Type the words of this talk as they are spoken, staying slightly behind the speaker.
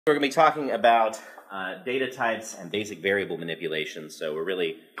We're going to be talking about data types and basic variable manipulation. So we're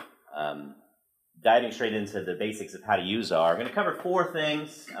really diving straight into the basics of how to use R. I'm going to cover four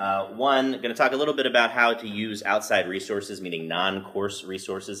things. One, I'm going to talk a little bit about how to use outside resources, meaning non-course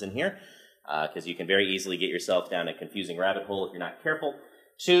resources in here, because you can very easily get yourself down a confusing rabbit hole if you're not careful.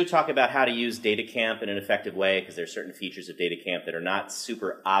 Two, talk about how to use DataCamp in an effective way, because there are certain features of DataCamp that are not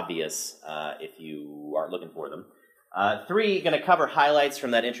super obvious if you aren't looking for them. Three, going to cover highlights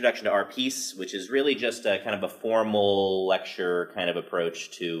from that introduction to R piece, which is really just a kind of a formal lecture kind of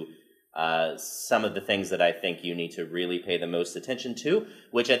approach to some of the things that I think you need to really pay the most attention to,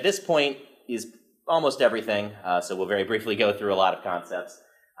 which at this point is almost everything. So we'll very briefly go through a lot of concepts.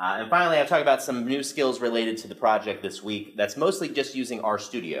 And finally, I'll talk about some new skills related to the project this week. That's mostly just using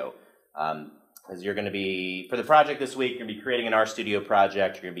RStudio. Because you're going to be, for the project this week, you're going to be creating an RStudio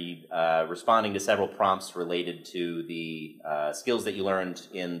project. You're going to be responding to several prompts related to the skills that you learned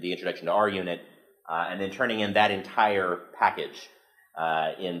in the Introduction to R unit, and then turning in that entire package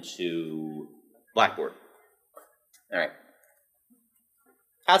into Blackboard. All right.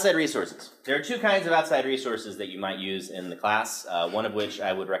 Outside resources. There are two kinds of outside resources that you might use in the class, one of which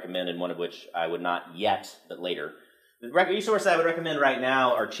I would recommend and one of which I would not yet, but later. The resource I would recommend right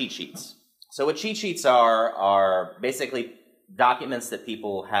now are cheat sheets. So what cheat sheets are basically documents that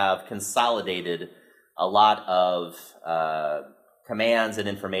people have consolidated a lot of commands and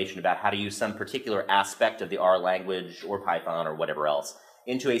information about how to use some particular aspect of the R language or Python or whatever else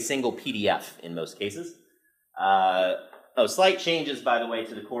into a single PDF in most cases. Slight changes, by the way,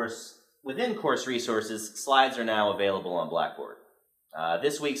 to the course. Within course resources, slides are now available on Blackboard.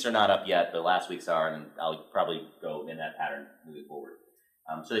 This week's are not up yet, but last week's are, and I'll probably go in that pattern moving forward.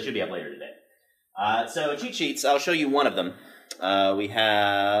 So they should be up later today. So cheat sheets, I'll show you one of them. We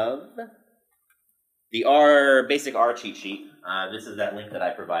have the basic R cheat sheet. This is that link that I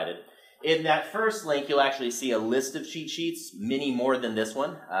provided. In that first link, you'll actually see a list of cheat sheets, many more than this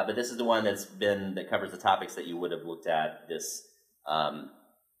one, but this is the one that covers the topics that you would have looked at this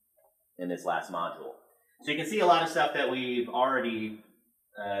in this last module. So you can see a lot of stuff that we've already,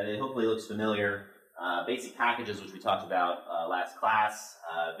 it hopefully looks familiar. Basic packages, which we talked about last class,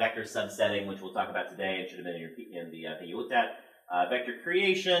 vector subsetting, which we'll talk about today. It should have been in the thing you looked at. Vector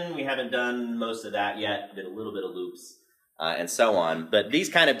creation, we haven't done most of that yet, did a little bit of loops, and so on. But these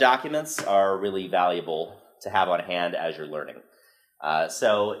kind of documents are really valuable to have on hand as you're learning.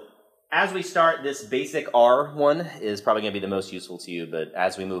 So as we start, this basic R one is probably going to be the most useful to you, but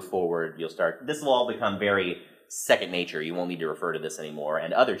as we move forward, this will all become very second nature. You won't need to refer to this anymore,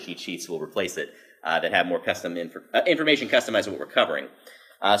 and other cheat sheets will replace it. That have more custom information customized to what we're covering.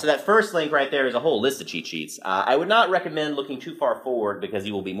 So that first link right there is a whole list of cheat sheets. I would not recommend looking too far forward because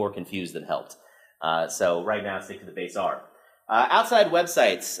you will be more confused than helped. So right now, stick to the base R. Outside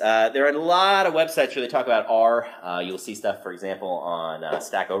websites, there are a lot of websites where they talk about R. You'll see stuff, for example, on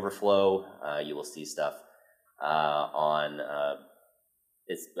Stack Overflow. You will see stuff on...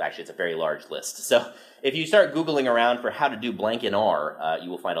 It's a very large list. So if you start Googling around for how to do blank in R,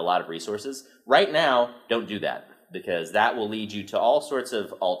 you will find a lot of resources. Right now, don't do that, because that will lead you to all sorts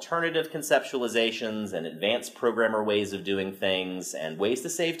of alternative conceptualizations and advanced programmer ways of doing things and ways to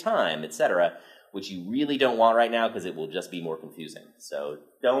save time, etc., which you really don't want right now because it will just be more confusing. So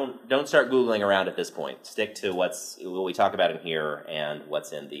don't start Googling around at this point. Stick to what we talk about in here and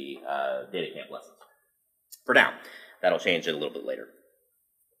what's in the DataCamp lessons. For now, that'll change it a little bit later.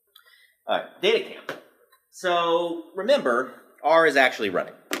 All right, DataCamp. So remember, R is actually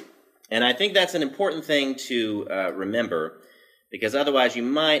running. And I think that's an important thing to remember, because otherwise you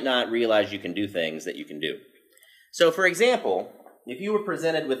might not realize you can do things that you can do. So for example, if you were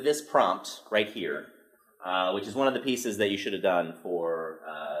presented with this prompt right here, which is one of the pieces that you should have done for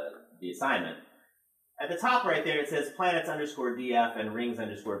the assignment, at the top right there it says planets_df and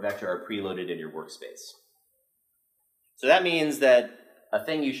rings_vector are preloaded in your workspace. So that means that a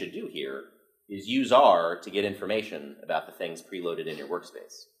thing you should do here is use R to get information about the things preloaded in your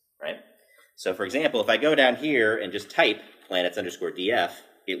workspace, right? So for example, if I go down here and just type planets_df,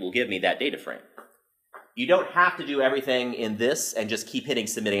 it will give me that data frame. You don't have to do everything in this and just keep hitting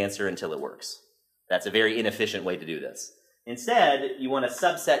submit answer until it works. That's a very inefficient way to do this. Instead, you want to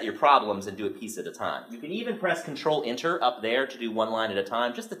subset your problems and do a piece at a time. You can even press Control-Enter up there to do one line at a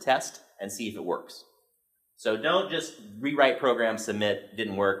time just to test and see if it works. So don't just rewrite program, submit,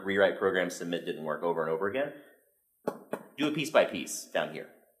 didn't work, rewrite program, submit, didn't work over and over again. Do it piece by piece down here.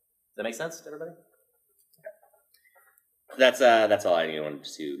 Does that make sense to everybody? Okay. That's all I wanted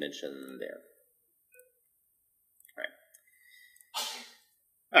to mention there.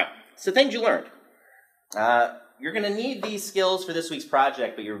 All right. So things you learned. you're going to need these skills for this week's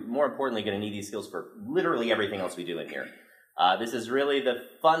project, but you're more importantly going to need these skills for literally everything else we do in here. This is really the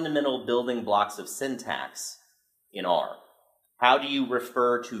fundamental building blocks of syntax in R. How do you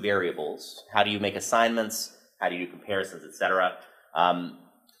refer to variables? How do you make assignments? How do you do comparisons, etc.?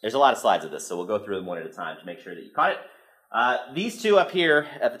 There's a lot of slides of this, so we'll go through them one at a time to make sure that you caught it. These two up here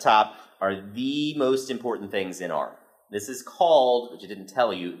at the top are the most important things in R. This is called, which I didn't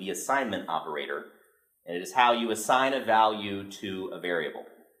tell you, the assignment operator. And it is how you assign a value to a variable.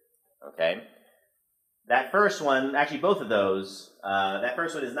 Okay? That first one, actually both of those, that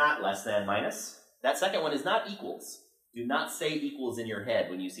first one is not less than minus. That second one is not equals. Do not say equals in your head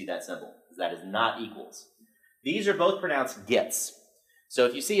when you see that symbol, because that is not equals. These are both pronounced gets. So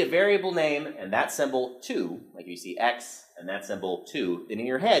if you see a variable name and that symbol 2, like you see x and that symbol 2, then in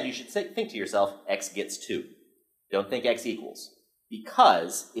your head you should think to yourself, x gets 2. Don't think x equals.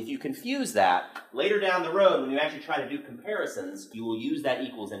 Because if you confuse that, later down the road when you actually try to do comparisons, you will use that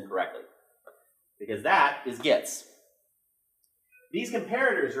equals incorrectly. Because that is gets. These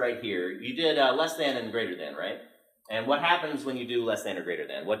comparators right here, you did less than and greater than, right? And what happens when you do less than or greater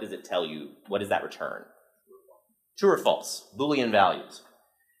than? What does it tell you? What does that return? True or false? Boolean values.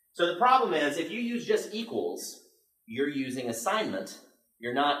 So the problem is, if you use just equals, you're using assignment,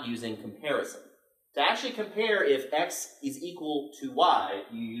 you're not using comparison. To actually compare if x is equal to y,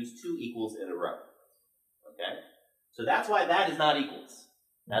 you use two equals in a row. Okay? So that's why that is not equals.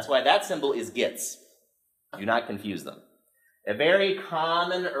 That's why that symbol is gets. Do not confuse them. A very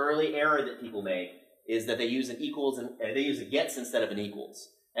common early error that people make is that they use an equals and they use a gets instead of an equals.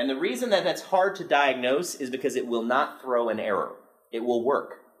 And the reason that that's hard to diagnose is because it will not throw an error. It will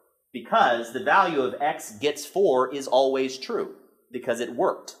work. Because the value of x gets 4 is always true. Because it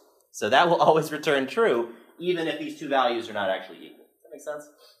worked. So that will always return true, even if these two values are not actually equal. Does that make sense?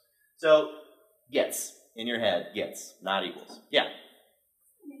 So, gets, in your head, gets, not equals. Yeah?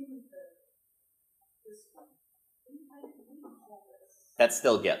 That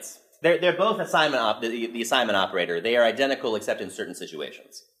still gets. They're both assignment the assignment operator. They are identical except in certain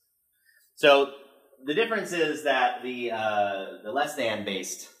situations. So the difference is that the less than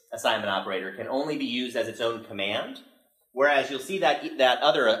based assignment operator can only be used as its own command, whereas you'll see that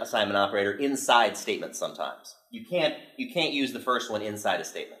other assignment operator inside statements sometimes. You can't use the first one inside a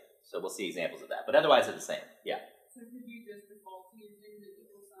statement. So we'll see examples of that. But otherwise they're the same. Yeah. So could you just default to using the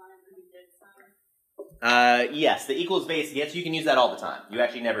equal sign and the get sign? Yes, the equals based gets, you can use that all the time. You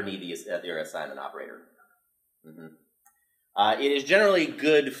actually never need your assignment operator. It is generally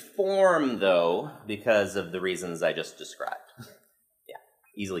good form, though, because of the reasons I just described. Yeah,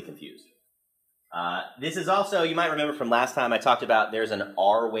 easily confused. This is also, you might remember from last time I talked about there's an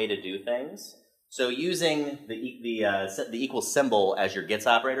R way to do things. So using the equal symbol as your gets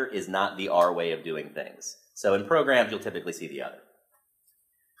operator is not the R way of doing things. So in programs, you'll typically see the other.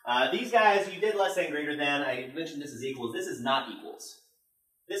 These guys, you did less than greater than. I mentioned this is equals. This is not equals.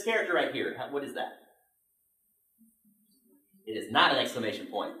 This character right here, what is that? It is not an exclamation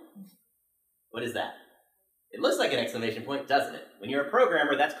point. What is that? It looks like an exclamation point, doesn't it? When you're a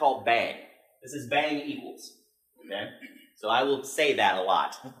programmer, that's called bang. This is bang equals. Okay? So I will say that a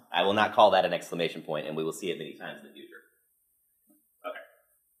lot. I will not call that an exclamation point, and we will see it many times in the future.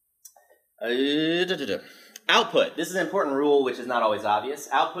 Okay. Output. This is an important rule which is not always obvious.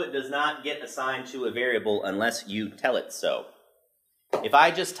 Output does not get assigned to a variable unless you tell it so. If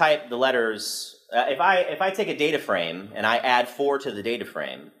I just type the letters, if I take a data frame and I add 4 to the data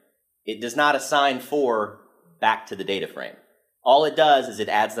frame, it does not assign 4 back to the data frame. All it does is it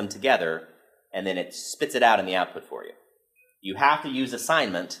adds them together and then it spits it out in the output for you. You have to use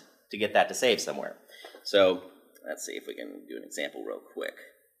assignment to get that to save somewhere. So let's see if we can do an example real quick.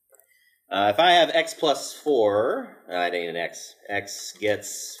 If I have x plus 4, I need an x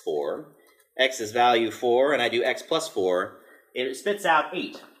gets 4, x is value 4, and I do x plus 4, it spits out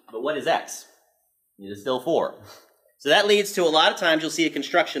 8. But what is x? It is still 4. So that leads to a lot of times you'll see a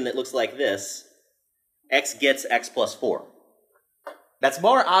construction that looks like this. X gets x plus 4. That's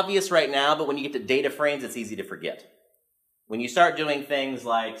more obvious right now, but when you get to data frames, it's easy to forget. When you start doing things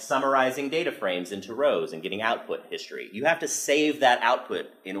like summarizing data frames into rows and getting output history, you have to save that output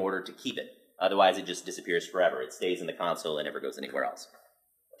in order to keep it. Otherwise, it just disappears forever. It stays in the console and never goes anywhere else.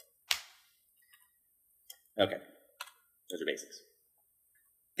 Okay, those are basics.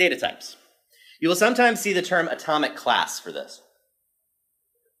 Data types. You will sometimes see the term atomic class for this.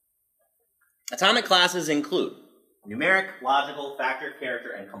 Atomic classes include numeric, logical, factor,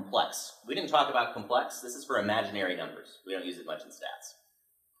 character, and complex. We didn't talk about complex. This is for imaginary numbers. We don't use it much in stats.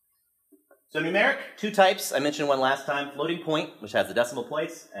 So numeric, two types. I mentioned one last time, floating point, which has the decimal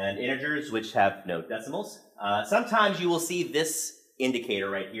place, and integers, which have no decimals. Sometimes you will see this indicator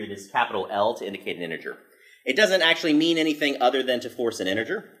right here, this capital L, to indicate an integer. It doesn't actually mean anything other than to force an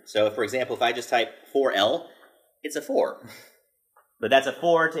integer. So for example, if I just type 4L, it's a 4. But that's a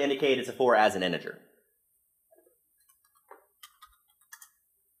 4 to indicate it's a 4 as an integer.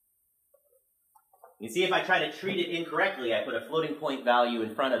 You see, if I try to treat it incorrectly, I put a floating point value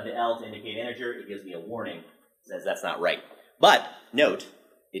in front of the L to indicate integer, it gives me a warning. It says that's not right. But, note,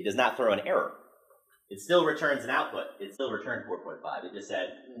 it does not throw an error. It still returns an output. It still returned 4.5. It just said,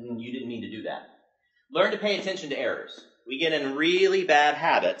 you didn't mean to do that. Learn to pay attention to errors. We get in really bad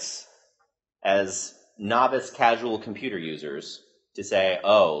habits as novice casual computer users to say,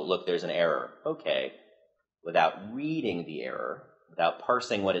 oh, look, there's an error. Okay. Without reading the error, without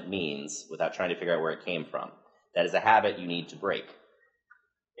parsing what it means, without trying to figure out where it came from. That is a habit you need to break.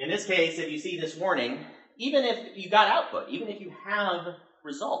 In this case, if you see this warning, even if you got output, even if you have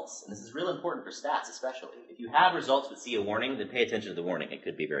results, and this is real important for stats especially, if you have results but see a warning, then pay attention to the warning. It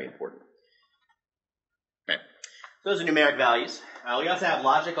could be very important. Okay. Those are numeric values. We also have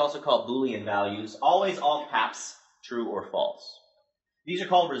logic, also called Boolean values, always all caps, true or false. These are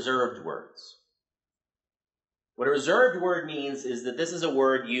called reserved words. What a reserved word means is that this is a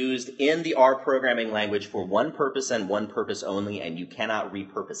word used in the R programming language for one purpose and one purpose only, and you cannot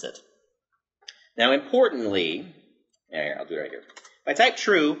repurpose it. Now, importantly, I'll do it right here. If I type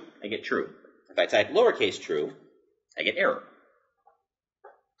true, I get true. If I type lowercase true, I get error.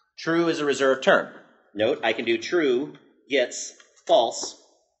 True is a reserved term. Note, I can do true gets false,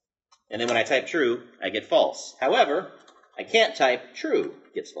 and then when I type true, I get false. However, I can't type true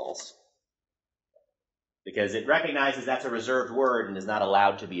gets false, because it recognizes that's a reserved word and is not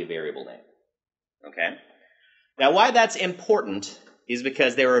allowed to be a variable name. Okay? Now, why that's important is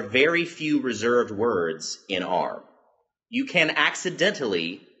because there are very few reserved words in R. You can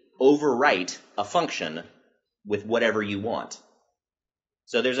accidentally overwrite a function with whatever you want.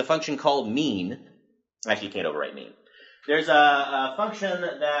 So there's a function called mean. Actually, you can't overwrite mean. There's a function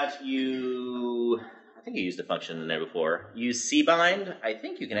that I think you used a function in there before. Use cbind. I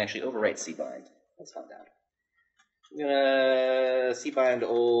think you can actually overwrite cbind. Let's find out. I'm gonna cbind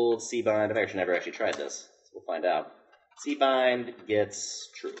old cbind. I've actually never actually tried this, so we'll find out. Cbind gets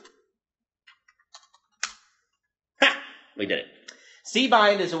true. Ha! We did it.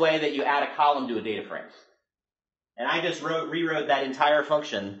 Cbind is a way that you add a column to a data frame. And I just rewrote that entire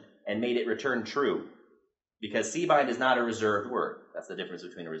function and made it return true. Because cbind is not a reserved word. That's the difference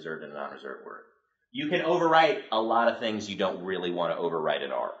between a reserved and a non-reserved word. You can overwrite a lot of things you don't really want to overwrite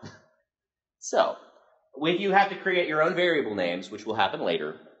in R. So, if you have to create your own variable names, which will happen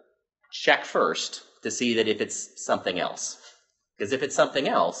later, check first to see that if it's something else. Because if it's something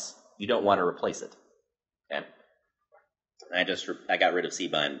else, you don't want to replace it. Okay? I got rid of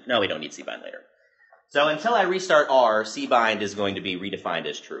cbind. No, we don't need cbind later. So until I restart R, cbind is going to be redefined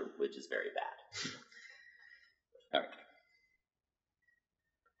as true, which is very bad.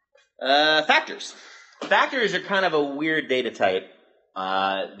 All right. Factors. Factors are kind of a weird data type.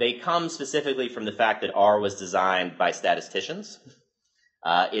 They come specifically from the fact that R was designed by statisticians.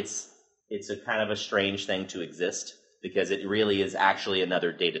 It's a kind of a strange thing to exist because it really is actually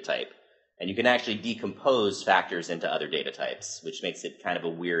another data type. And you can actually decompose factors into other data types, which makes it kind of a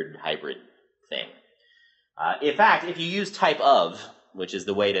weird hybrid thing. In fact, if you use type of, which is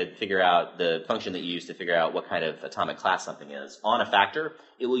the way to figure out the function that you use to figure out what kind of atomic class something is, on a factor,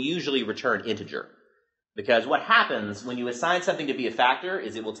 it will usually return integer. Because what happens when you assign something to be a factor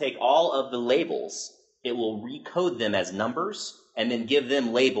is it will take all of the labels, it will recode them as numbers, and then give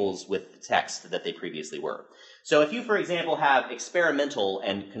them labels with the text that they previously were. So if you, for example, have experimental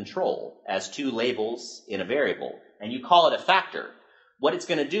and control as two labels in a variable, and you call it a factor, what it's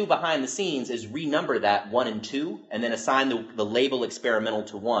going to do behind the scenes is renumber that 1 and 2, and then assign the label experimental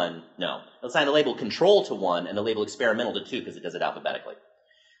to 1. No, it'll assign the label control to 1 and the label experimental to 2 because it does it alphabetically.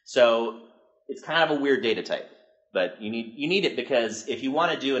 So it's kind of a weird data type, but you need it because if you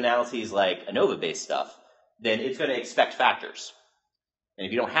want to do analyses like ANOVA-based stuff, then it's going to expect factors. And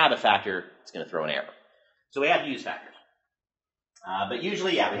if you don't have a factor, it's going to throw an error. So we have to use factors. But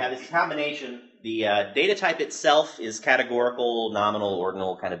usually, yeah, we have this combination. The data type itself is categorical, nominal,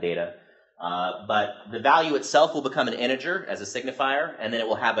 ordinal kind of data. But the value itself will become an integer as a signifier, and then it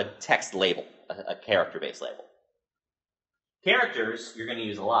will have a text label, a character-based label. Characters, you're going to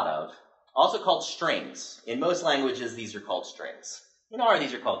use a lot of, also called strings. In most languages, these are called strings. In R,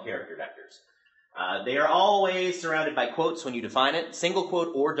 these are called character vectors. They are always surrounded by quotes when you define it. Single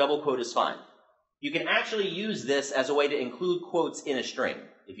quote or double quote is fine. You can actually use this as a way to include quotes in a string.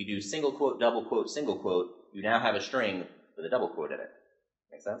 if you do single quote, single quote, you now have a string with a double quote in it.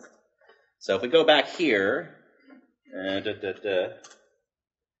 Make sense? So if we go back here,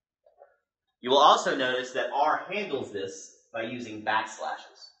 you will also notice that R handles this by using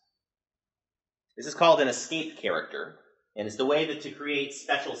backslashes. This is called an escape character, and it's the way that to create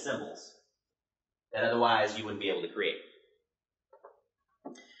special symbols that otherwise you wouldn't be able to create.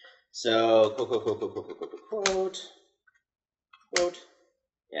 So, quote.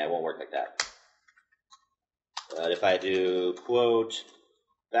 Yeah, it won't work like that. But if I do quote,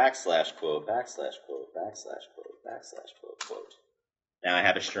 backslash quote, backslash quote, backslash quote, backslash quote, quote, now I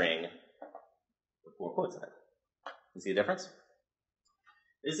have a string with 4 quotes in it. You see the difference?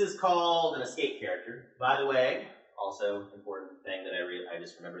 This is called an escape character. By the way, also important thing that I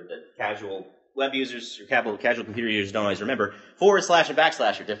just remembered that casual web users or casual computer users don't always remember, / and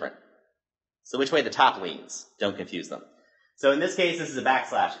backslash are different. So which way the top leans, don't confuse them. So in this case, this is a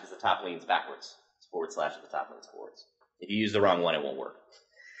backslash because the top leans backwards. It's / at the top leans forwards. If you use the wrong one, it won't work.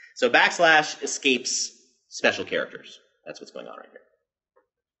 So backslash escapes special characters. That's what's going on right here.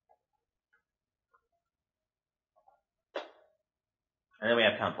 And then we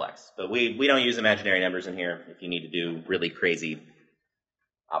have complex. But we don't use imaginary numbers in here if you need to do really crazy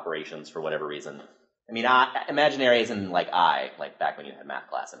operations for whatever reason. I mean, imaginary isn't like back when you had math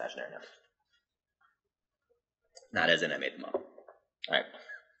class, imaginary numbers. Not as in I made them up. All right.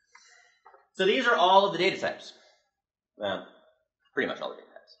 So these are all of the data types. Well, pretty much all the data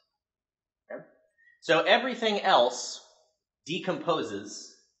types. Okay? So everything else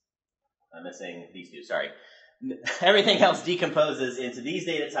decomposes. I'm missing these two, sorry. Everything else decomposes into these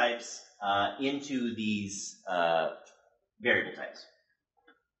data types, into these variable types.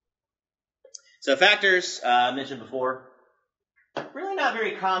 So factors, mentioned before, really not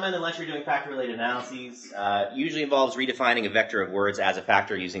very common unless you're doing factor-related analyses. Usually involves redefining a vector of words as a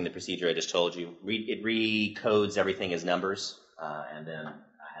factor using the procedure I just told you. It recodes everything as numbers and then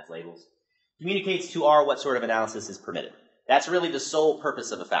has labels. Communicates to R what sort of analysis is permitted. That's really the sole purpose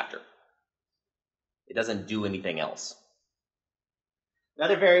of a factor. It doesn't do anything else.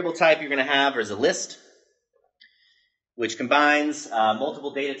 Another variable type you're going to have is a list, which combines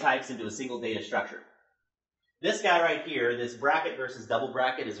multiple data types into a single data structure. This guy right here, this bracket versus double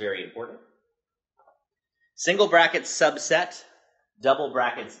bracket, is very important. Single brackets subset, double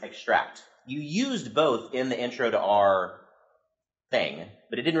brackets extract. You used both in the intro to R thing,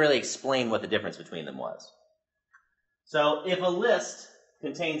 but it didn't really explain what the difference between them was. So if a list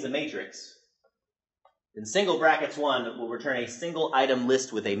contains a matrix, then single brackets 1 will return a single item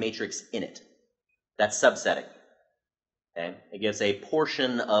list with a matrix in it. That's subsetting. Okay? It gives a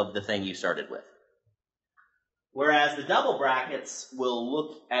portion of the thing you started with. Whereas the double brackets will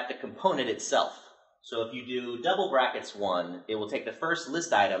look at the component itself. So if you do double brackets 1, it will take the first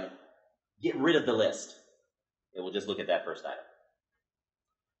list item, get rid of the list. It will just look at that first item.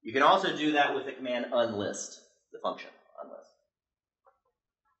 You can also do that with the command unlist, the function unlist.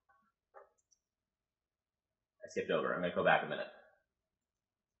 I skipped over. I'm going to go back a minute.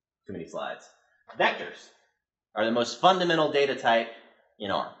 Too many slides. Vectors are the most fundamental data type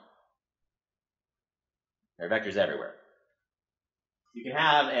in R. There are vectors everywhere. You can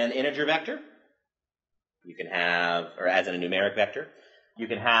have an integer vector. You can have, or as in a numeric vector. You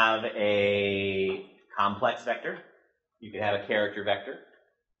can have a complex vector. You can have a character vector.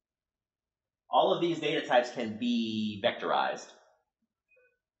 All of these data types can be vectorized.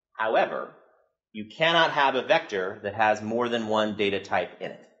 However, you cannot have a vector that has more than one data type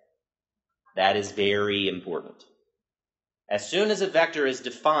in it. That is very important. As soon as a vector is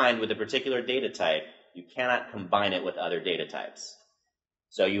defined with a particular data type, you cannot combine it with other data types.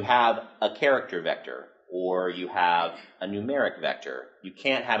 So you have a character vector, or you have a numeric vector. You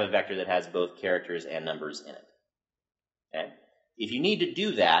can't have a vector that has both characters and numbers in it. Okay? If you need to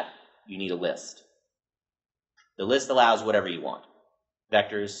do that, you need a list. The list allows whatever you want.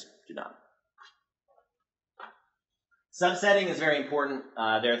 Vectors do not. Subsetting is very important.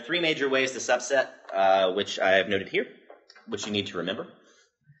 There are 3 major ways to subset, which I have noted here, which you need to remember.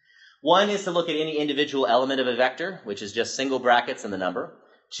 One is to look at any individual element of a vector, which is just single brackets and the number.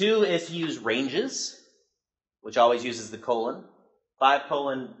 2 is to use ranges, which always uses the colon.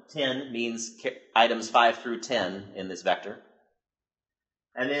 5:10 means items 5 through 10 in this vector.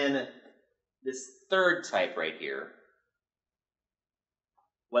 And then this third type right here,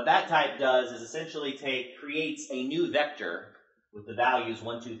 what that type does is essentially creates a new vector with the values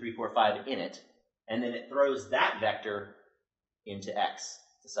 1, 2, 3, 4, 5 in it, and then it throws that vector into X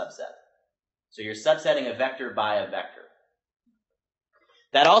to subset. So you're subsetting a vector by a vector.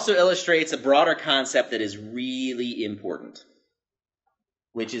 That also illustrates a broader concept that is really important.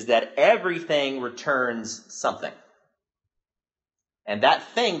 which is that everything returns something. And that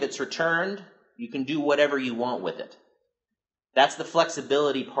thing that's returned, you can do whatever you want with it. That's the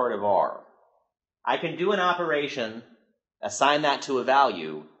flexibility part of R. I can do an operation, assign that to a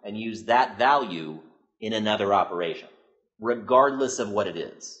value, and use that value in another operation, regardless of what it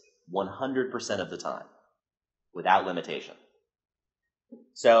is, 100% of the time, without limitation.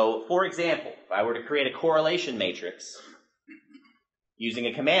 So, for example, if I were to create a correlation matrix using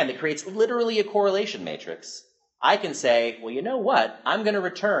a command that creates literally a correlation matrix, I can say, well, you know what? I'm going to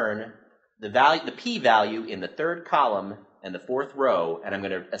return the p-value in the third column and the fourth row, and I'm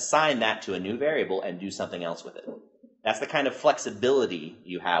going to assign that to a new variable and do something else with it. That's the kind of flexibility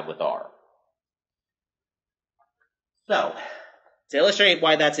you have with R. So, to illustrate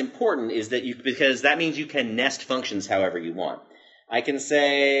why that's important is that because that means you can nest functions however you want. I can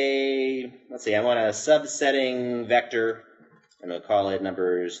say, let's see, I want a subsetting vector. I'm going to call it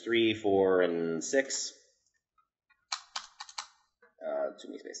numbers 3, 4, and 6. Too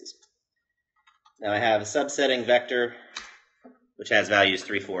many spaces. Now I have a subsetting vector which has values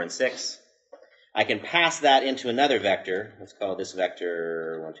 3, 4, and 6. I can pass that into another vector. Let's call this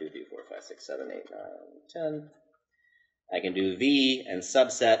vector 1, 2, 3, 4, 5, 6, 7, 8, 9, 10. I can do v and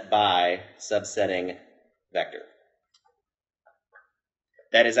subset by subsetting vector.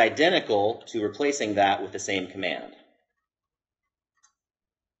 That is identical to replacing that with the same command.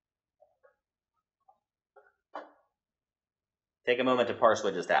 Take a moment to parse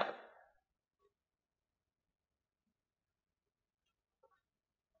what just happened.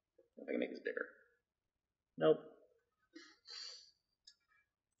 If I can make this bigger. Nope.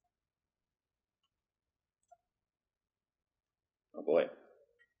 Oh boy.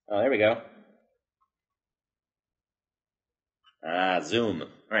 Oh, there we go. Zoom. All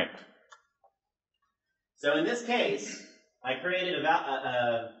right. So in this case, I created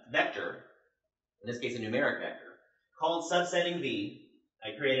a vector, in this case a numeric vector, called subsetting v.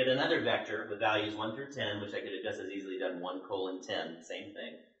 I created another vector with values 1 through 10, which I could have just as easily done 1:10, same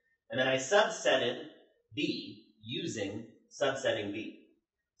thing. And then I subsetted v using subsetting v.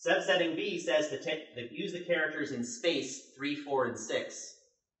 Subsetting v says to use the characters in space 3, 4, and 6.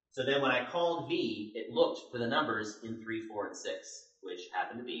 So then when I called v, it looked for the numbers in 3, 4, and 6, which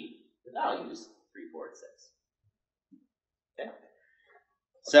happened to be the values 3, 4, and 6. Okay.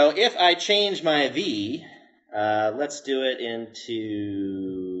 So if I change my v, let's do it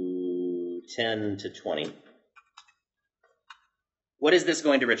into 10 to 20. What is this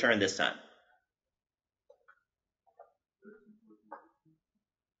going to return this time?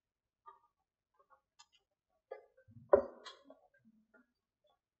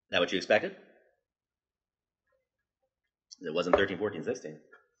 Is that what you expected? It wasn't 13, 14, 16.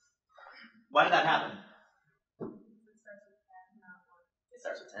 Why did that happen? It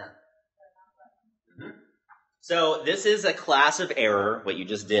starts with 10. Mm-hmm. So this is a class of error. What you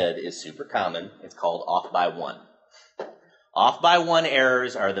just did is super common. It's called off by 1. Off by 1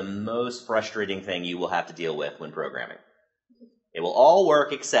 errors are the most frustrating thing you will have to deal with when programming. It will all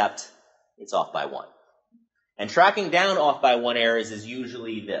work except it's off by 1. And tracking down off by 1 errors is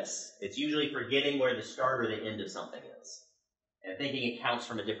usually this. It's usually forgetting where the start or the end of something is, and thinking it counts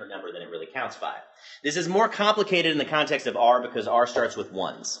from a different number than it really counts by. This is more complicated in the context of R because R starts with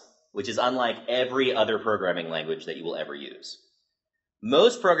 1s, which is unlike every other programming language that you will ever use.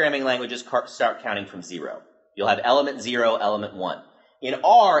 Most programming languages start counting from 0. You'll have element 0, element 1. In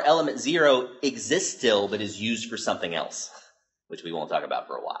R, element 0 exists still, but is used for something else, which we won't talk about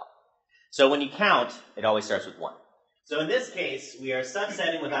for a while. So when you count, it always starts with 1. So in this case, we are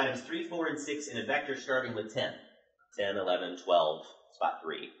subsetting with items 3, 4, and 6 in a vector starting with 10. 10, 11, 12, spot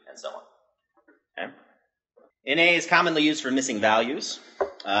 3, and so on. Okay? NA is commonly used for missing values,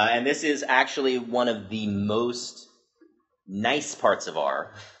 and this is actually one of the most nice parts of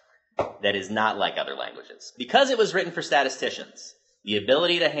R that is not like other languages. Because it was written for statisticians, the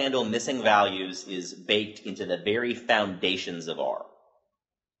ability to handle missing values is baked into the very foundations of R.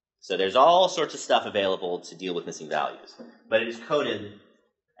 So there's all sorts of stuff available to deal with missing values, but it is coded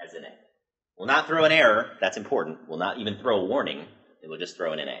as NA. We'll not throw an error, that's important. We'll not even throw a warning, it will just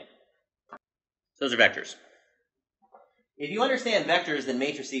throw an NA. Those are vectors. If you understand vectors, then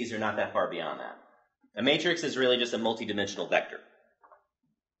matrices are not that far beyond that. A matrix is really just a multidimensional vector.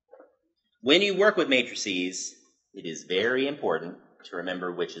 When you work with matrices, it is very important to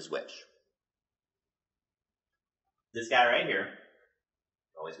remember which is which. This guy right here,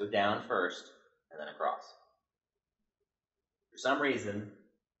 always go down first and then across. For some reason,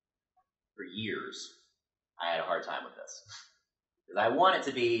 for years, I had a hard time with this. Because I want it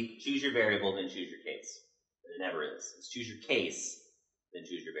to be choose your variable, then choose your case. But it never is. It's choose your case, then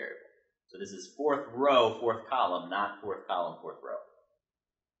choose your variable. So this is fourth row, fourth column, not fourth column, fourth row.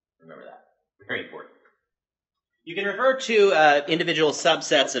 Remember that. Very important. You can refer to individual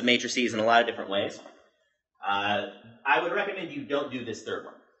subsets of matrices in a lot of different ways. I would recommend you don't do this third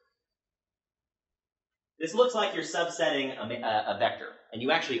one. This looks like you're subsetting a vector, and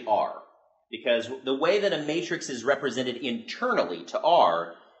you actually are, because the way that a matrix is represented internally to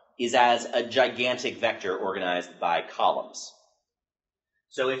R is as a gigantic vector organized by columns.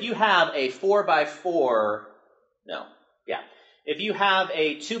 So if you have a 4 by 4, if you have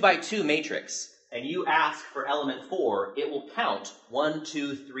a 2 by 2 matrix and you ask for element 4, it will count 1,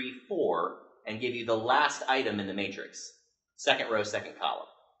 2, 3, 4 and give you the last item in the matrix. Second row, second column.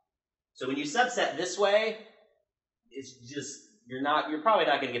 So when you subset this way, it's just, you're probably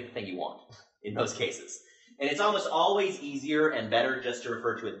not going to get the thing you want in most cases. And it's almost always easier and better just to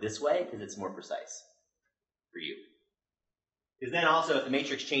refer to it this way because it's more precise for you. Because then also if the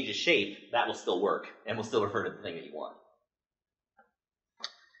matrix changes shape, that will still work and will still refer to the thing that you want.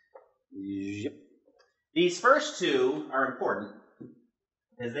 Yep. These first two are important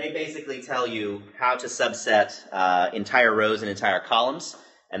because they basically tell you how to subset entire rows and entire columns.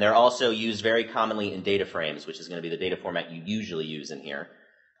 And they're also used very commonly in data frames, which is going to be the data format you usually use in here.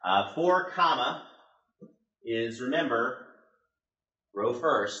 4 comma is, remember, row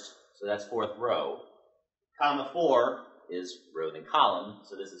first, so that's fourth row. Comma 4 is row then column,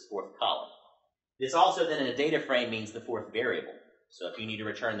 so this is fourth column. This also then in a data frame means the fourth variable. So if you need to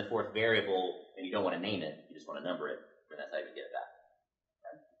return the fourth variable and you don't want to name it, you just want to number it, then that's how you get it back.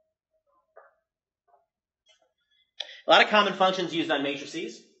 A lot of common functions used on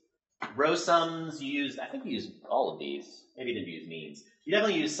matrices. Row sums used, I think we used all of these. Maybe you didn't use means. You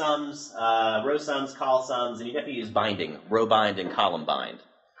definitely use sums, row sums, call sums, and you definitely use binding, row bind and column bind.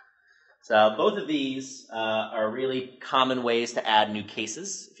 So both of these are really common ways to add new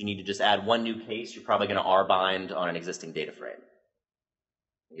cases. If you need to just add one new case, you're probably going to R bind on an existing data frame.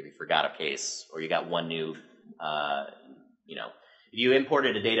 If you forgot a case, or you got one new, if you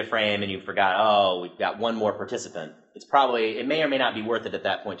imported a data frame and you forgot, oh, we've got one more participant, it may or may not be worth it at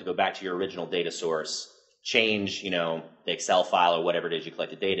that point to go back to your original data source, change, the Excel file or whatever it is you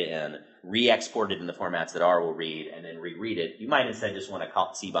collected data in, re-export it in the formats that R will read, and then reread it. You might instead just want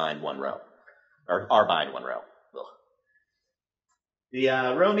to C-bind one row, or R-bind one row. Ugh. The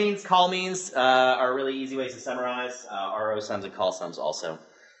row means, call means are really easy ways to summarize. RO sums and call sums also.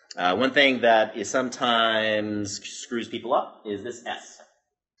 One thing that is sometimes screws people up is this S.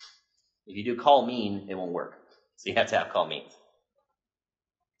 If you do call mean, it won't work. So you have to have call means.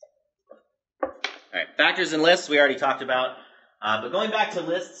 All right, factors and lists we already talked about. But going back to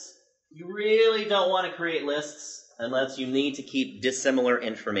lists, you really don't want to create lists unless you need to keep dissimilar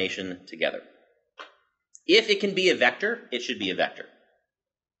information together. If it can be a vector, it should be a vector.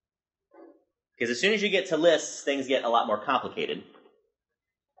 Because as soon as you get to lists, things get a lot more complicated.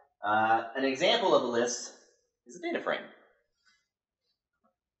 An example of a list is a data frame.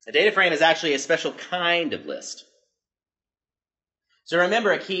 A data frame is actually a special kind of list. So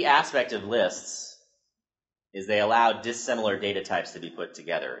remember, a key aspect of lists is they allow dissimilar data types to be put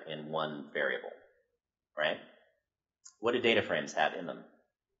together in one variable, right? What do data frames have in them?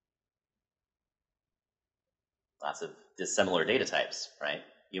 Lots of dissimilar data types, right?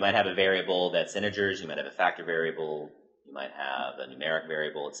 You might have a variable that's integers, you might have a factor variable, you might have a numeric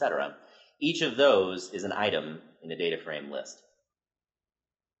variable, etc. Each of those is an item in a data frame list.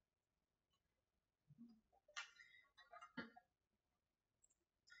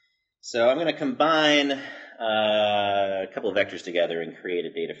 So I'm going to combine a couple of vectors together and create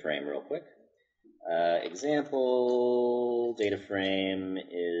a data frame real quick. Example data frame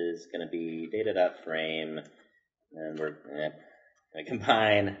is going to be data.frame, and we're going to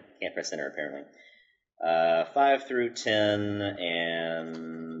combine, can't press enter apparently, 5 through 10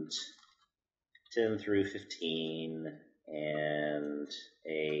 and 10 through 15 and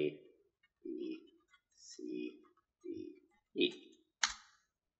A, B, C, D, E.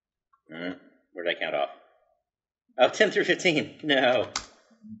 Where did I count off? Oh, 10 through 15. No.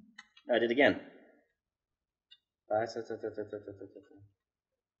 I did again. 5, 6, 7, 8, 9, 10.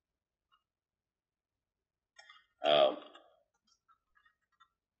 Oh.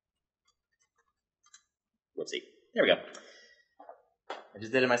 Whoopsie. There we go. I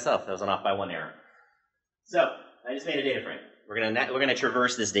just did it myself. That was off by one error. So, I just made a data frame. We're gonna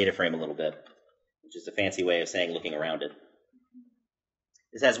traverse this data frame a little bit, which is a fancy way of saying looking around it.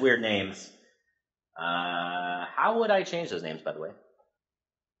 This has weird names. How would I change those names, by the way? Do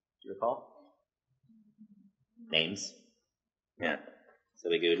you recall? Names. Yeah. So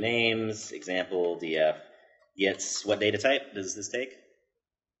we go names, example, df. Gets, what data type does this take?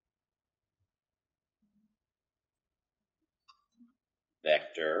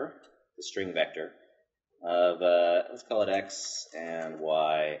 vector, the string vector, of, let's call it x and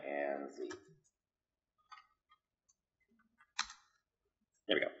y and z.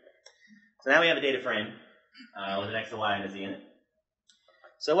 There we go. So now we have a data frame with an x, a y, and a z in it.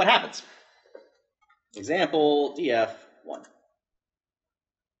 So what happens? Example df1.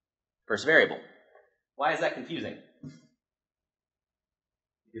 First variable. Why is that confusing?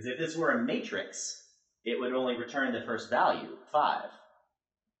 Because if this were a matrix, it would only return the first value, 5.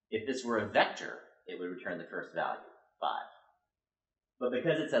 If this were a vector, it would return the first value, 5. But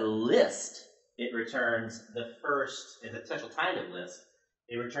because it's a list, it returns the first, it's a special kind of list,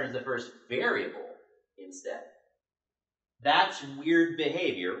 it returns the first variable instead. That's weird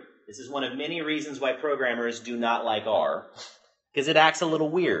behavior. This is one of many reasons why programmers do not like R, because it acts a little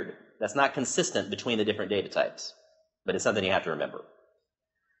weird. That's not consistent between the different data types, but it's something you have to remember.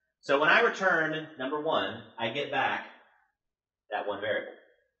 So when I return number 1, I get back that one variable.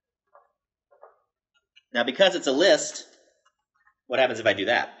 Now because it's a list, what happens if I do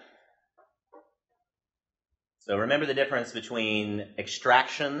that? So remember the difference between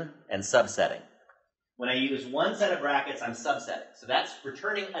extraction and subsetting. When I use one set of brackets, I'm subsetting. So that's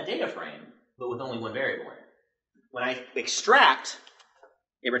returning a data frame, but with only one variable in it. When I extract,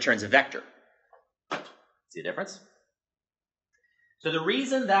 it returns a vector. See the difference? So the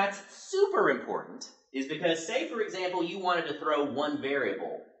reason that's super important is because, say, for example, you wanted to throw one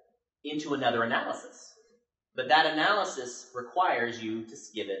variable into another analysis. But that analysis requires you to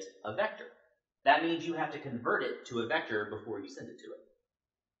give it a vector. That means you have to convert it to a vector before you send it to it.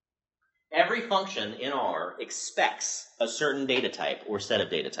 Every function in R expects a certain data type or set of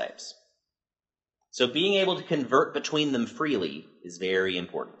data types. So being able to convert between them freely is very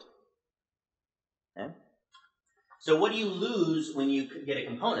important. Okay? So what do you lose when you get a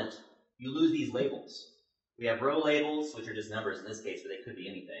component? You lose these labels. We have row labels, which are just numbers in this case, but they could be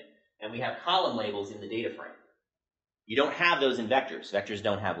anything. And we have column labels in the data frame. You don't have those in vectors. Vectors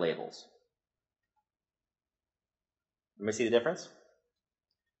don't have labels. Let me see the difference.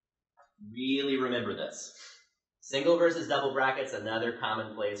 Really remember this. Single versus double brackets, another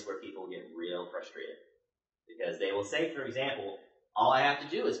common place where people get real frustrated. Because they will say, for example, all I have to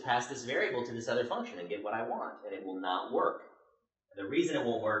do is pass this variable to this other function and get what I want, and it will not work. And the reason it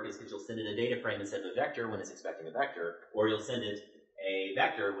won't work is because you'll send it a data frame instead of a vector when it's expecting a vector, or you'll send it a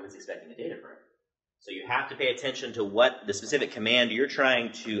vector when it's expecting a data frame. So you have to pay attention to what the specific command you're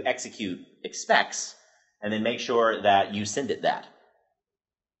trying to execute expects, and then make sure that you send it that.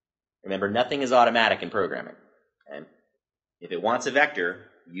 Remember, nothing is automatic in programming. Okay? If it wants a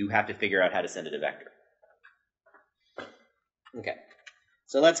vector, you have to figure out how to send it a vector. Okay,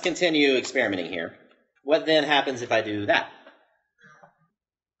 so let's continue experimenting here. What then happens if I do that?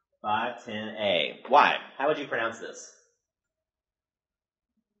 510A. Why? How would you pronounce this?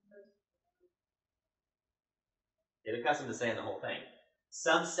 Get accustomed to saying the whole thing.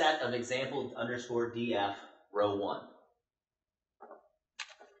 Subset of example underscore df row 1.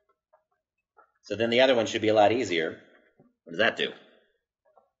 So then the other one should be a lot easier. What does that do?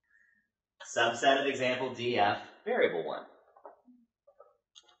 Subset of example df variable 1.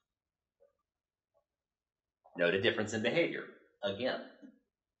 Note a difference in behavior, again.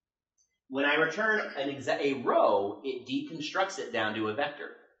 When I return a row, it deconstructs it down to a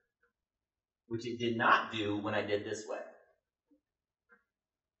vector, which it did not do when I did this way.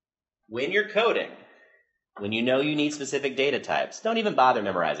 When you're coding, when you know you need specific data types, don't even bother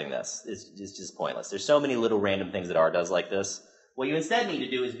memorizing this. It's just pointless. There's so many little random things that R does like this. What you instead need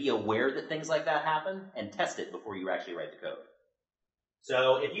to do is be aware that things like that happen and test it before you actually write the code.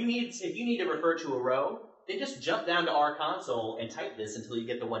 So if you need to refer to a row, then just jump down to R console and type this until you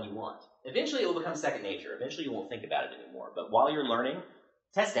get the one you want. Eventually it will become second nature. Eventually you won't think about it anymore. But while you're learning,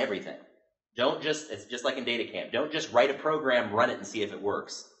 test everything. It's just like in DataCamp. Don't just write a program, run it, and see if it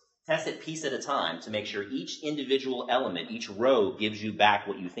works. Test it piece at a time to make sure each individual element, each row, gives you back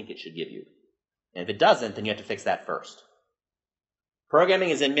what you think it should give you. And if it doesn't, then you have to fix that first.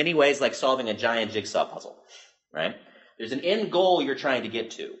 Programming is in many ways like solving a giant jigsaw puzzle, right? There's an end goal you're trying to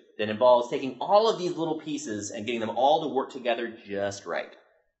get to that involves taking all of these little pieces and getting them all to work together just right.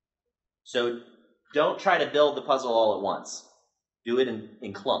 So don't try to build the puzzle all at once. Do it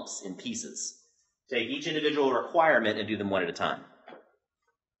in clumps, in pieces. Take each individual requirement and do them one at a time.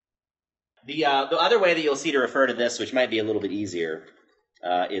 The other way that you'll see to refer to this, which might be a little bit easier,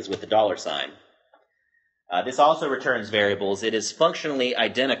 is with the $sign. This also returns variables. It is functionally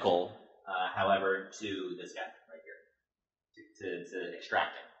identical, however, to this guy right here, to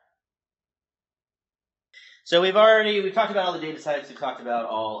extracting. So we've talked about all the data types. We've talked about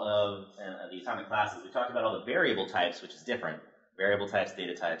all of the atomic classes. We've talked about all the variable types, which is different, Variable types,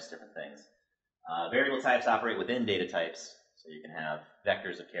 data types, different things. Variable types operate within data types, so you can have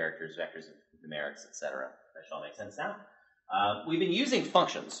vectors of characters, vectors of numerics, etc. That should all make sense now. We've been using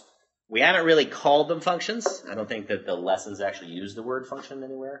functions. We haven't really called them functions. I don't think that the lessons actually use the word function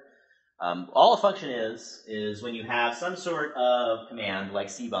anywhere. All a function is when you have some sort of command, like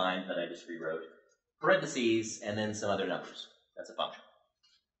cbind that I just rewrote, parentheses, and then some other numbers. That's a function.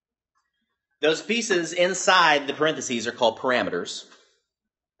 Those pieces inside the parentheses are called parameters,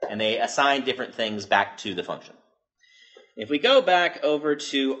 and they assign different things back to the function. If we go back over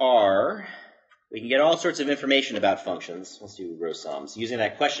to R, we can get all sorts of information about functions. Let's do row sums, using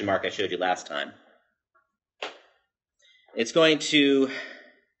that question mark I showed you last time. It's going to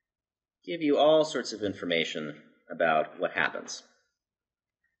give you all sorts of information about what happens.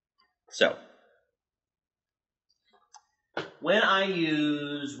 So, when I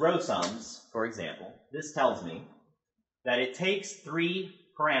use row sums, for example, this tells me that it takes 3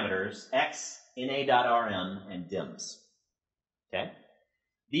 parameters, x, na.rm, and dims. Okay?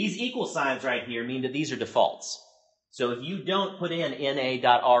 These equal signs right here mean that these are defaults. So if you don't put in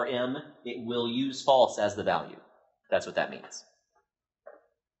na.rm, it will use false as the value. That's what that means.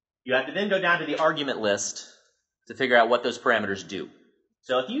 You have to then go down to the argument list to figure out what those parameters do.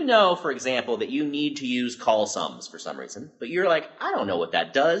 So if you know, for example, that you need to use call sums for some reason, but you're like, I don't know what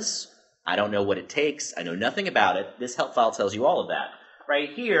that does. I don't know what it takes. I know nothing about it. This help file tells you all of that. Right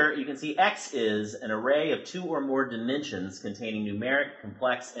here, you can see X is an array of 2 or more dimensions containing numeric,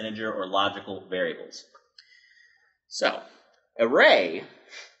 complex, integer, or logical variables. So, array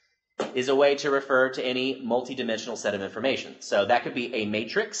is a way to refer to any multidimensional set of information. So that could be a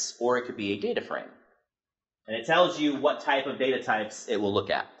matrix, or it could be a data frame. And it tells you what type of data types it will look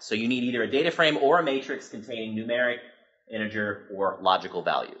at. So you need either a data frame or a matrix containing numeric, integer, or logical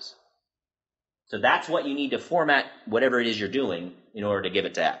values. So that's what you need to format whatever it is you're doing in order to give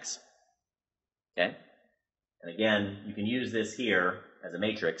it to X. Okay? And again, you can use this here as a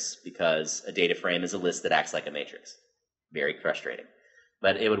matrix because a data frame is a list that acts like a matrix. Very frustrating.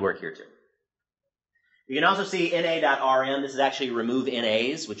 But it would work here too. You can also see na.rm. This is actually remove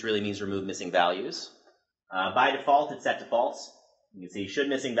NAs, which really means remove missing values. By default, it's set to false. You can see should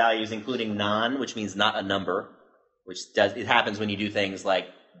missing values, including non, which means not a number, it happens when you do things like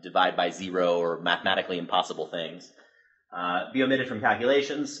divide by 0 or mathematically impossible things. Be omitted from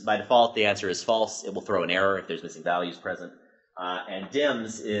calculations. By default, the answer is false. It will throw an error if there's missing values present. And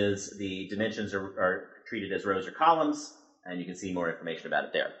dims is the dimensions are treated as rows or columns, and you can see more information about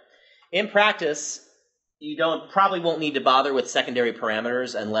it there. In practice, you probably won't need to bother with secondary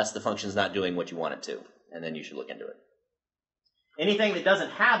parameters unless the function's not doing what you want it to, and then you should look into it. Anything that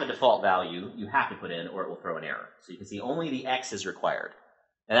doesn't have a default value, you have to put in, or it will throw an error. So you can see only the X is required.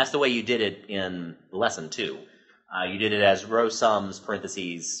 And that's the way you did it in lesson 2. You did it as row sums,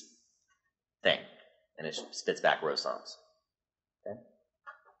 parentheses, thing. And it spits back row sums. Okay?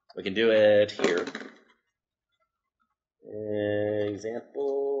 We can do it here.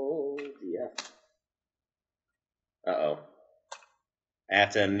 Example df. Uh-oh. I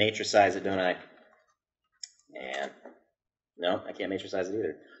have to matricize it, don't I? Man. No, I can't matricize it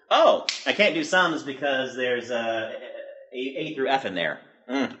either. Oh! I can't do sums because there's A through F in there.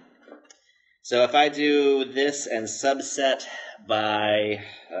 So if I do this and subset by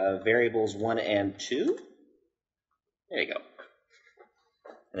variables 1 and 2, there you go.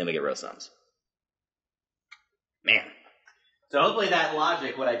 And then we get row sums. Man. So hopefully that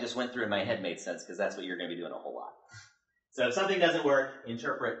logic, what I just went through in my head, made sense, because that's what you're going to be doing a whole lot. So if something doesn't work,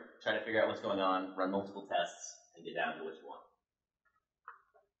 interpret, try to figure out what's going on, run multiple tests, and get down to what you want.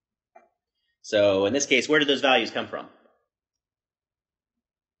 So in this case, where did those values come from?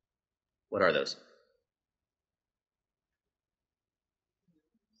 What are those?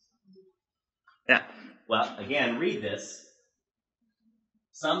 Yeah. Well, again, read this.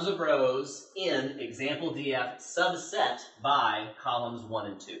 Sums of rows in example DF subset by columns 1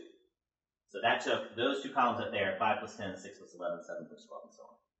 and 2. So that took those 2 columns up there, 5 plus 10, 6 plus 11, 7 plus 12, and so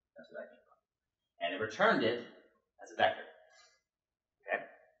on. That's where that came from. And it returned it as a vector. Okay?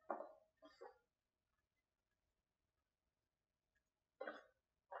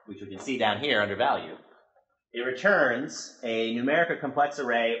 Which we can see down here under value. It returns a numeric or complex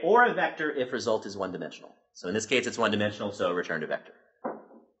array or a vector if result is one-dimensional. So in this case, it's one-dimensional, so it returned a vector.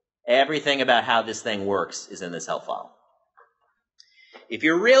 Everything about how this thing works is in this help file. If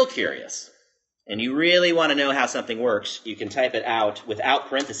you're real curious and you really want to know how something works, you can type it out without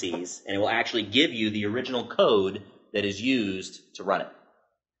parentheses, and it will actually give you the original code that is used to run it.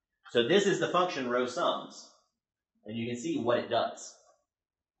 So this is the function row sums, and you can see what it does.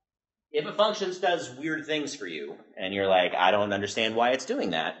 If a function does weird things for you, and you're like, I don't understand why it's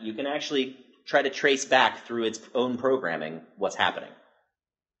doing that, you can actually try to trace back through its own programming what's happening.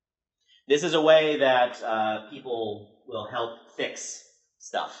 This is a way that people will help fix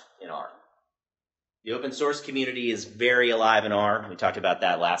stuff in R. The open source community is very alive in R. We talked about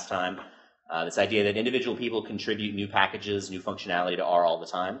that last time. This idea that individual people contribute new packages, new functionality to R all the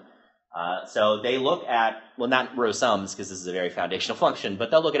time. So they look at, well, not row sums, because this is a very foundational function,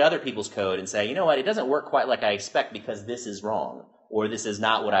 but they'll look at other people's code and say, you know what, it doesn't work quite like I expect because this is wrong, or this is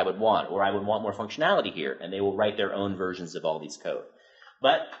not what I would want, or I would want more functionality here, and they will write their own versions of all these code.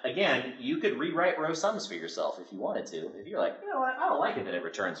 But again, you could rewrite row sums for yourself if you wanted to. If you're like, you know what, I don't like it that it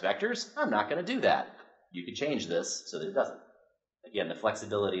returns vectors, I'm not going to do that. You could change this so that it doesn't. Again, the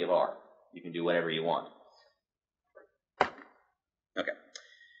flexibility of R. You can do whatever you want. Okay.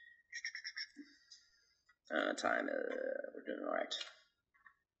 We're doing all right.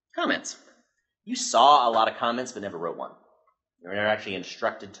 Comments. You saw a lot of comments but never wrote one. You're never actually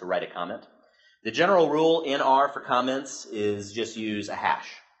instructed to write a comment. The general rule in R for comments is just use a hash.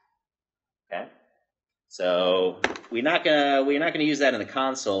 Okay? So we're not gonna use that in the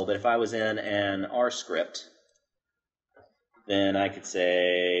console, but if I was in an R script, then I could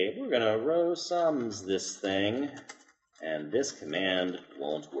say, we're gonna row sums this thing, and this command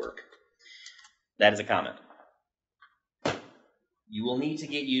won't work. That is a comment. You will need to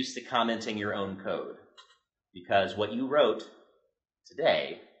get used to commenting your own code, because what you wrote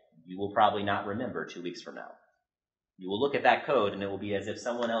today, you will probably not remember 2 weeks from now. You will look at that code and it will be as if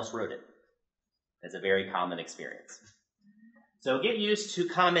someone else wrote it. It's a very common experience. So get used to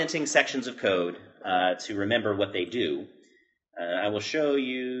commenting sections of code to remember what they do. I will show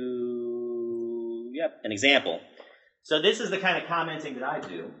you, an example. So this is the kind of commenting that I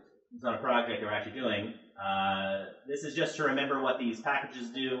do. It's on a project that we're actually doing. This is just to remember what these packages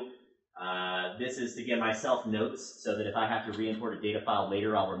do. This is to give myself notes so that if I have to re-import a data file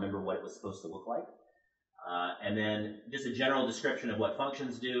later, I'll remember what it was supposed to look like. And then just a general description of what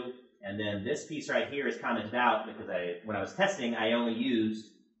functions do. And then this piece right here is commented out because when I was testing, I only used,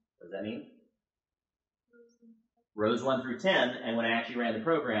 what does that mean? Rows 1 through 10. And when I actually ran the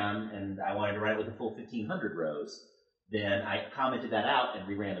program and I wanted to run it with the full 1,500 rows, then I commented that out and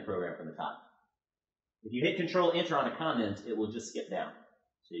reran the program from the top. If you hit Control-Enter on a comment, it will just skip down.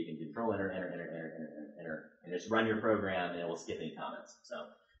 So you can Control-Enter, Enter, Enter, Enter, Enter, Enter, and just run your program and it will skip any comments. So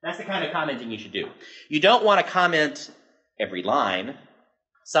that's the kind of commenting you should do. You don't want to comment every line.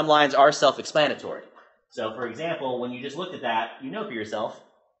 Some lines are self-explanatory. So for example, when you just looked at that, you know for yourself,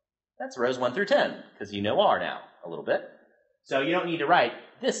 that's rows 1 through 10, because you know R now a little bit. So you don't need to write,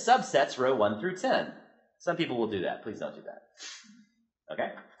 this subsets row 1 through 10. Some people will do that. Please don't do that.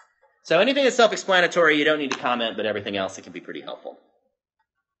 Okay? So anything that's self-explanatory, you don't need to comment, but everything else, it can be pretty helpful.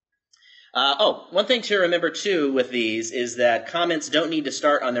 One thing to remember, too, with these is that comments don't need to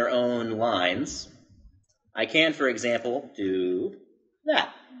start on their own lines. I can, for example, do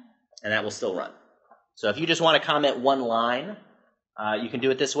that, and that will still run. So if you just want to comment one line, you can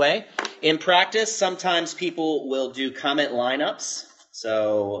do it this way. In practice, sometimes people will do comment lineups.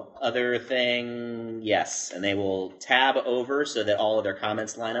 So other thing, yes, and they will tab over so that all of their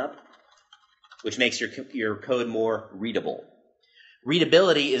comments line up, which makes your code more readable.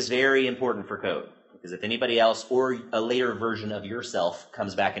 Readability is very important for code, because if anybody else or a later version of yourself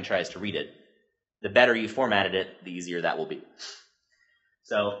comes back and tries to read it, the better you formatted it, the easier that will be.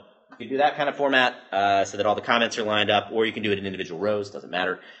 So you can do that kind of format so that all the comments are lined up, or you can do it in individual rows, doesn't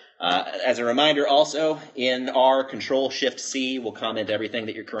matter. As a reminder also, in R, Control-Shift-C will comment everything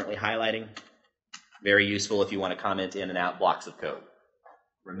that you're currently highlighting. Very useful if you want to comment in and out blocks of code.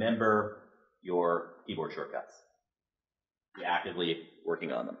 Remember your keyboard shortcuts. Be actively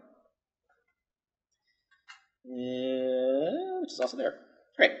working on them. Which is also there.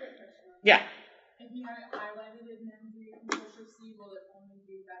 Great. Yeah? If you have it highlighted and then do Control-Shift-C, will it only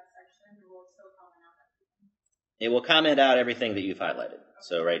do that section, or will it still comment out everything? It will comment out everything that you've highlighted.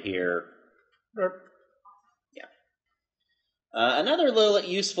 So right here, yeah. Another little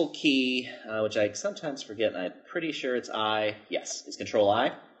useful key, which I sometimes forget, and I'm pretty sure it's I. Yes, it's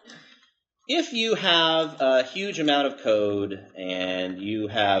Control-I. If you have a huge amount of code and you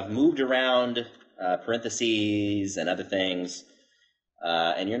have moved around parentheses and other things,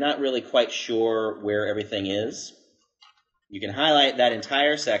 and you're not really quite sure where everything is, you can highlight that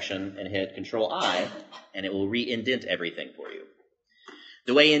entire section and hit Control-I, and it will re-indent everything for you.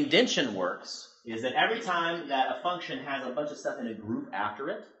 The way indentation works is that every time that a function has a bunch of stuff in a group after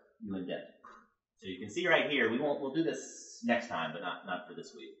it, you indent. So you can see right here, we'll do this next time, but not for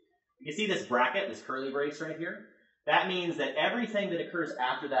this week. You can see this bracket, this curly brace right here. That means that everything that occurs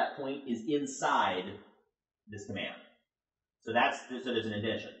after that point is inside this command. So there's an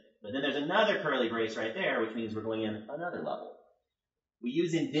indentation. But then there's another curly brace right there, which means we're going in another level. We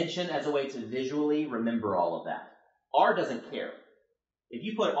use indentation as a way to visually remember all of that. R doesn't care. If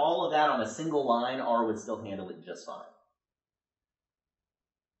you put all of that on a single line, R would still handle it just fine.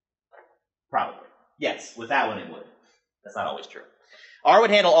 Probably. Yes, with that one it would. That's not always true. R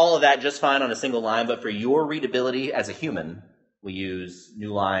would handle all of that just fine on a single line, but for your readability as a human, we use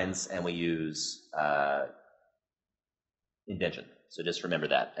new lines and we use indentation. So just remember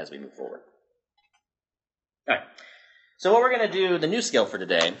that as we move forward. All right. So what we're going to do, the new skill for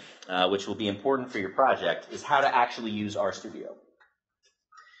today, which will be important for your project, is how to actually use RStudio.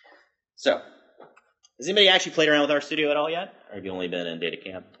 So, has anybody actually played around with RStudio at all yet? Or have you only been in data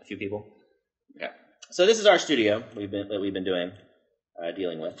camp? A few people? Okay. So this is RStudio that we've been doing,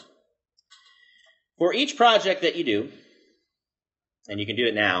 dealing with. For each project that you do, and you can do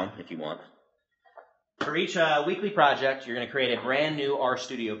it now if you want, for each weekly project, you're going to create a brand new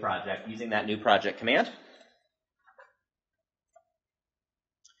RStudio project using that new project command.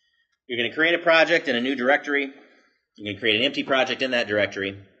 You're going to create a project in a new directory. You can create an empty project in that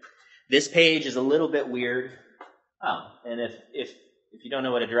directory. This page is a little bit weird. Oh, and if you don't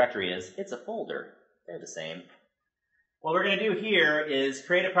know what a directory is, it's a folder. They're the same. What we're going to do here is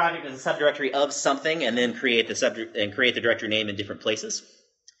create a project as a subdirectory of something, and then create the directory name in different places.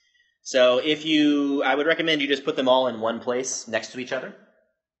 So I would recommend you just put them all in one place next to each other,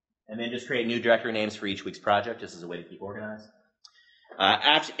 and then just create new directory names for each week's project, just as a way to keep organized.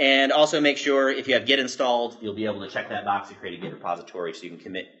 And also make sure if you have Git installed, you'll be able to check that box to create a Git repository so you can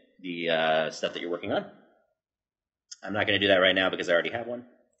commit the stuff that you're working on. I'm not going to do that right now because I already have one.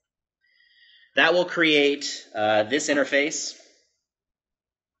 That will create this interface,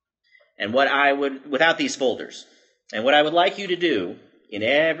 and without these folders. And what I would like you to do in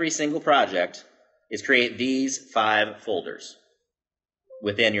every single project is create these 5 folders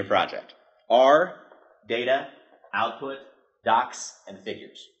within your project. R, data, output, docs, and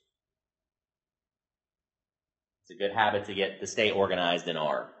figures. It's a good habit to stay organized in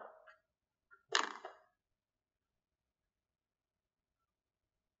R.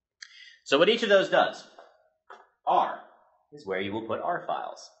 So what each of those does, R is where you will put R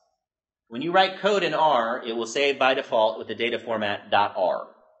files. When you write code in R, it will save by default with the data format .r.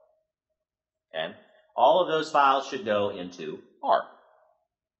 Okay? All of those files should go into R.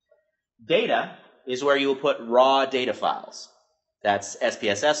 Data is where you will put raw data files. That's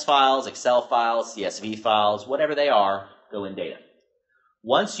SPSS files, Excel files, CSV files, whatever they are, go in data.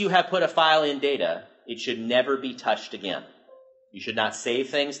 Once you have put a file in data, it should never be touched again. You should not save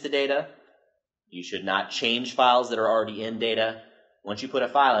things to data. You should not change files that are already in data. Once you put a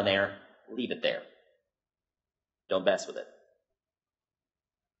file in there, leave it there. Don't mess with it.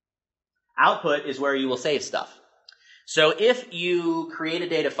 Output is where you will save stuff. So if you create a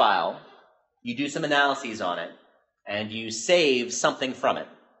data file, you do some analyses on it, and you save something from it.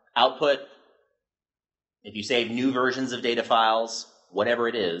 Output, if you save new versions of data files, whatever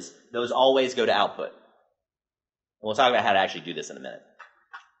it is, those always go to output. We'll talk about how to actually do this in a minute.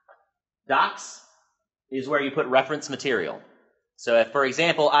 Docs is where you put reference material. So if, for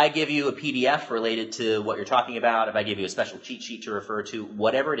example, I give you a PDF related to what you're talking about, if I give you a special cheat sheet to refer to,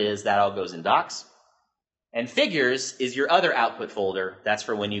 whatever it is, that all goes in docs. And figures is your other output folder. That's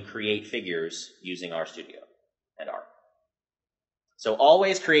for when you create figures using RStudio and R. So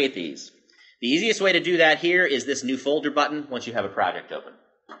always create these. The easiest way to do that here is this new folder button once you have a project open.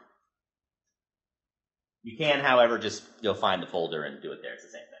 You can, however, just go find the folder and do it there. It's the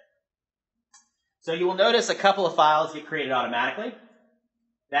same thing. So you will notice a couple of files get created automatically.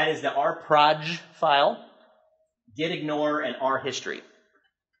 That is the rproj file, gitignore, and rhistory.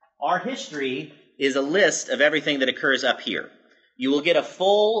 Rhistory is a list of everything that occurs up here. You will get a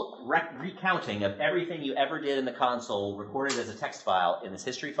full recounting of everything you ever did in the console recorded as a text file in this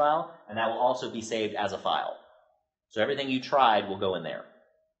history file, and that will also be saved as a file. So everything you tried will go in there.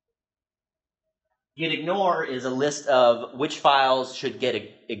 Gitignore is a list of which files should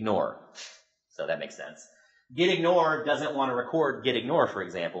gitignore. So that makes sense. Gitignore doesn't want to record gitignore, for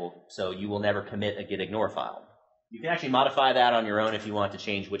example, so you will never commit a gitignore file. You can actually modify that on your own if you want to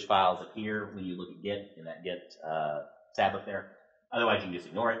change which files appear when you look at Git in that Git tab up there. Otherwise, you can just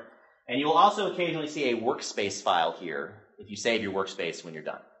ignore it. And you will also occasionally see a workspace file here if you save your workspace when you're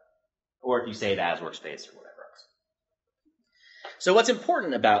done, or if you save as workspace or whatever else. So what's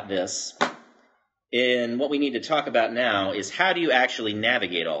important about this, and what we need to talk about now, is how do you actually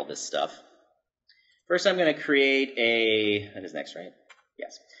navigate all this stuff? First, I'm going to create that is next, right?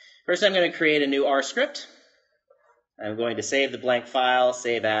 Yes. First, I'm going to create a new R script. I'm going to save the blank file,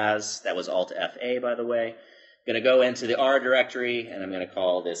 save as, that was Alt-F-A, by the way. I'm going to go into the R directory, and I'm going to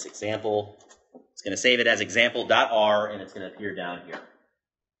call this example. It's going to save it as example.r, and it's going to appear down here.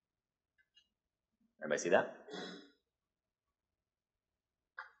 Everybody see that?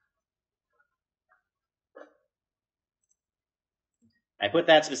 I put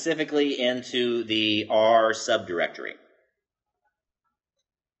that specifically into the R subdirectory.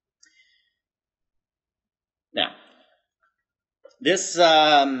 Now, this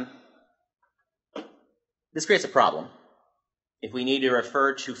creates a problem if we need to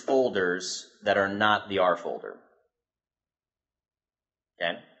refer to folders that are not the R folder.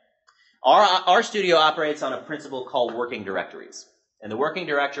 Okay? RStudio operates on a principle called working directories. And the working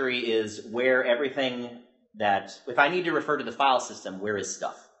directory is where everything that, if I need to refer to the file system, where is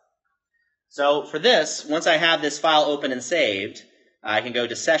stuff? So for this, once I have this file open and saved, I can go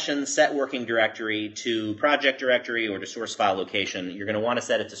to Session, Set Working Directory, to Project Directory, or to Source File Location. You're going to want to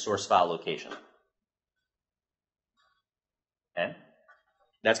set it to Source File Location. Okay?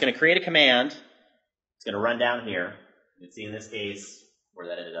 That's going to create a command. It's going to run down here. You can see in this case where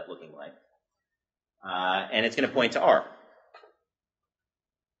that ended up looking like. And it's going to point to R.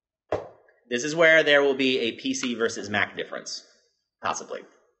 This is where there will be a PC versus Mac difference. Possibly.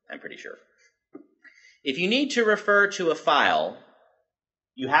 I'm pretty sure. If you need to refer to a file,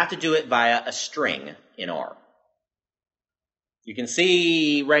 you have to do it via a string in R. You can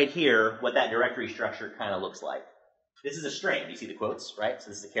see right here what that directory structure kind of looks like. This is a string. You see the quotes, right? So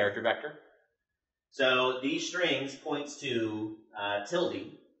this is a character vector. So these strings points to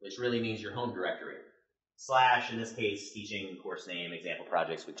tilde, which really means your home directory. Slash, in this case, teaching course name, example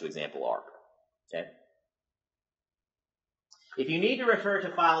projects, to example R. Okay? If you need to refer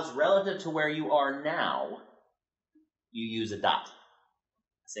to files relative to where you are now, you use a dot, a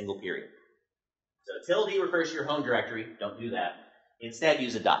single period. So tilde refers to your home directory. Don't do that. Instead,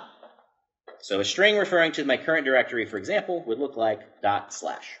 use a dot. So a string referring to my current directory, for example, would look like dot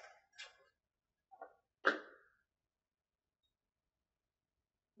slash.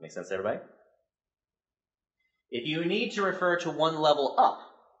 Make sense to everybody? If you need to refer to one level up,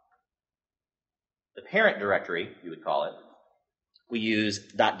 the parent directory, you would call it, we use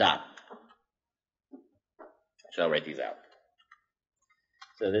dot dot. So I'll write these out.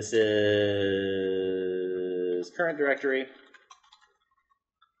 So this is current directory,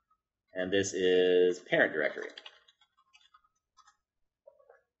 and this is parent directory.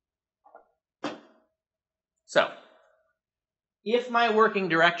 So, if my working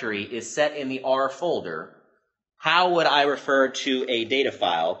directory is set in the R folder, how would I refer to a data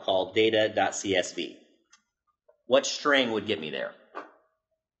file called data.csv? What string would get me there?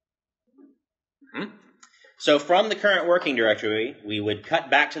 So from the current working directory, we would cut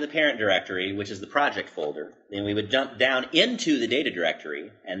back to the parent directory, which is the project folder. Then we would jump down into the data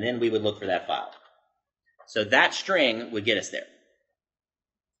directory, and then we would look for that file. So that string would get us there.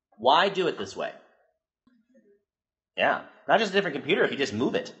 Why do it this way? Yeah, not just a different computer, if you just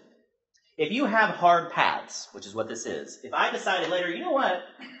move it. If you have hard paths, which is what this is, if I decided later, you know what,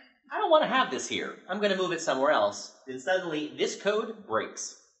 I don't want to have this here, I'm going to move it somewhere else, then suddenly this code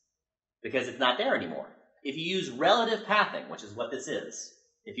breaks because it's not there anymore. If you use relative pathing, which is what this is,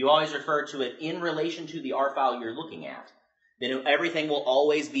 if you always refer to it in relation to the R file you're looking at, then everything will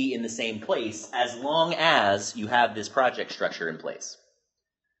always be in the same place as long as you have this project structure in place.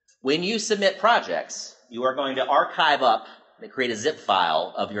 When you submit projects, you are going to archive up and create a zip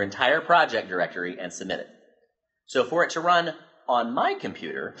file of your entire project directory and submit it. So for it to run on my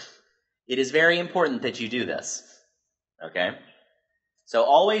computer, it is very important that you do this. Okay? So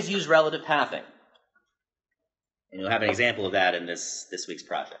always use relative pathing. And you'll have an example of that in this week's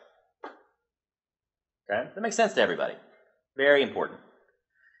project. Okay? That makes sense to everybody. Very important.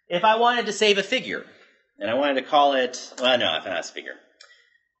 If I wanted to save a figure, and I wanted to call it, well, no, if not a figure.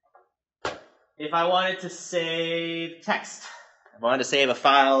 If I wanted to save text, I wanted to save a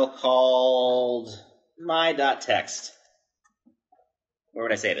file called my.txt. Where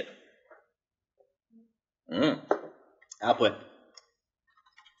would I save it? Output.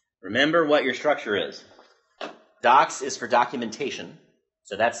 Remember what your structure is. Docs is for documentation,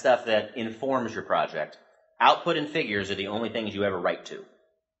 so that's stuff that informs your project. Output and figures are the only things you ever write to.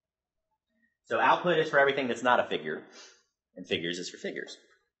 So output is for everything that's not a figure, and figures is for figures.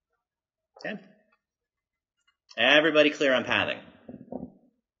 Okay? Everybody clear on pathing? All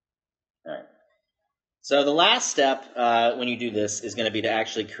right. So the last step when you do this is going to be to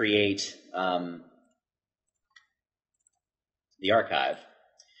actually create the archive.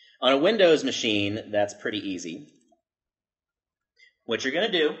 On a Windows machine, that's pretty easy. What you're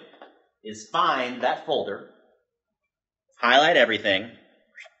going to do is find that folder highlight everything,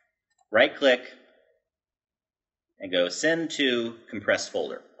 right-click, and go Send to Compressed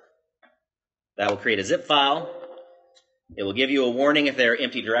Folder. That will create a zip file. It will give you a warning if there are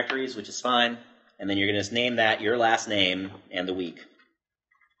empty directories, which is fine, and then you're going to just name that your last name and the week.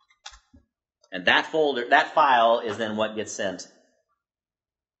 And that folder, that file is then what gets sent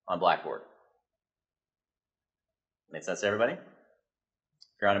on Blackboard. Make sense to everybody? If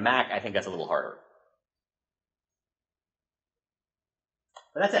you're on a Mac, I think that's a little harder.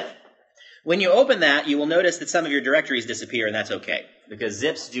 But that's it. When you open that, you will notice that some of your directories disappear, and that's okay, because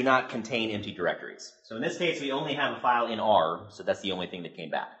zips do not contain empty directories. So in this case, we only have a file in R, so that's the only thing that came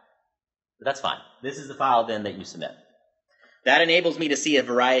back. But that's fine. This is the file then that you submit. That enables me to see a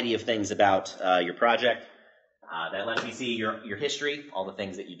variety of things about your project. That lets me see your history, all the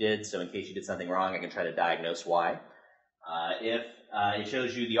things that you did, so in case you did something wrong, I can try to diagnose why. If it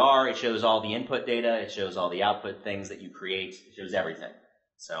shows you the R, it shows all the input data, it shows all the output things that you create, it shows everything.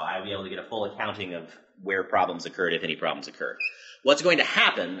 So I'll be able to get a full accounting of where problems occurred, if any problems occurred. What's going to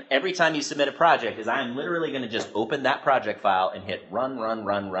happen every time you submit a project is I'm literally going to just open that project file and hit run, run,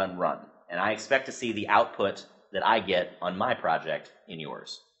 run, run, run. And I expect to see the output that I get on my project in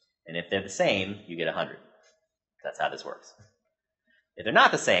yours. And if they're the same, you get 100. That's how this works. If they're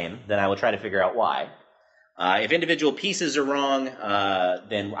not the same, then I will try to figure out why. If individual pieces are wrong,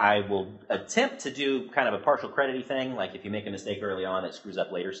 then I will attempt to do kind of a partial credity thing, like if you make a mistake early on, it screws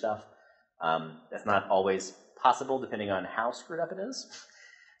up later stuff. That's not always possible depending on how screwed up it is.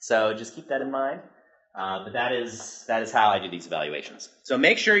 So just keep that in mind. But that is how I do these evaluations. So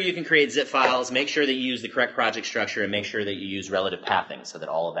make sure you can create zip files, make sure that you use the correct project structure, and make sure that you use relative pathing so that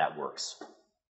all of that works.